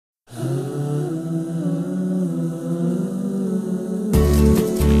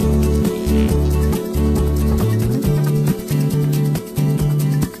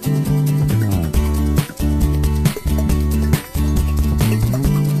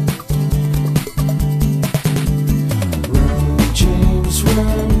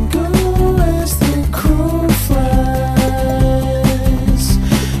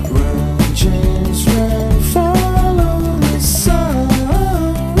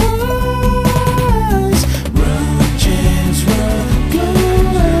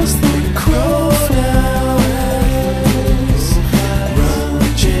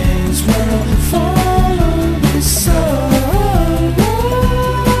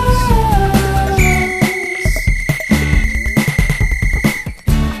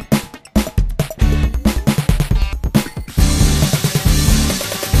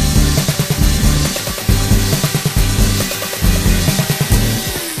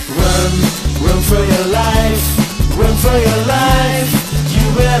for your life, run for your life. You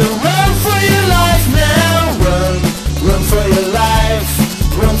better run for your life now. Run for your life,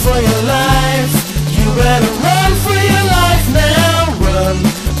 run for your life. You better run for your life now.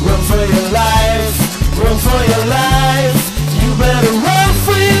 Run for your life, run for your life. You better run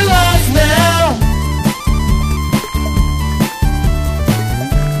for your life now.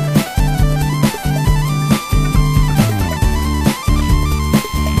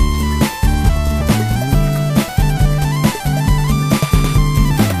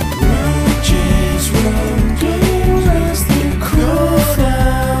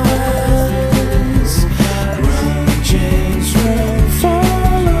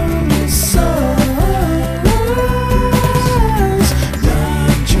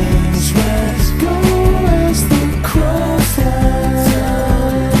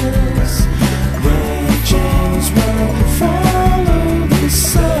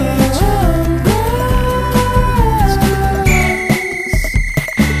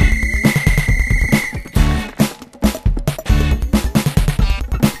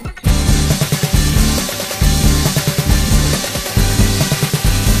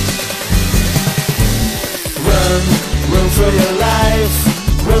 Run for your life,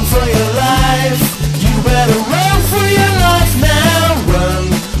 run for your life. You better run for your life now.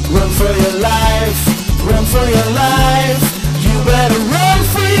 Run for your life, run for your life. You better run.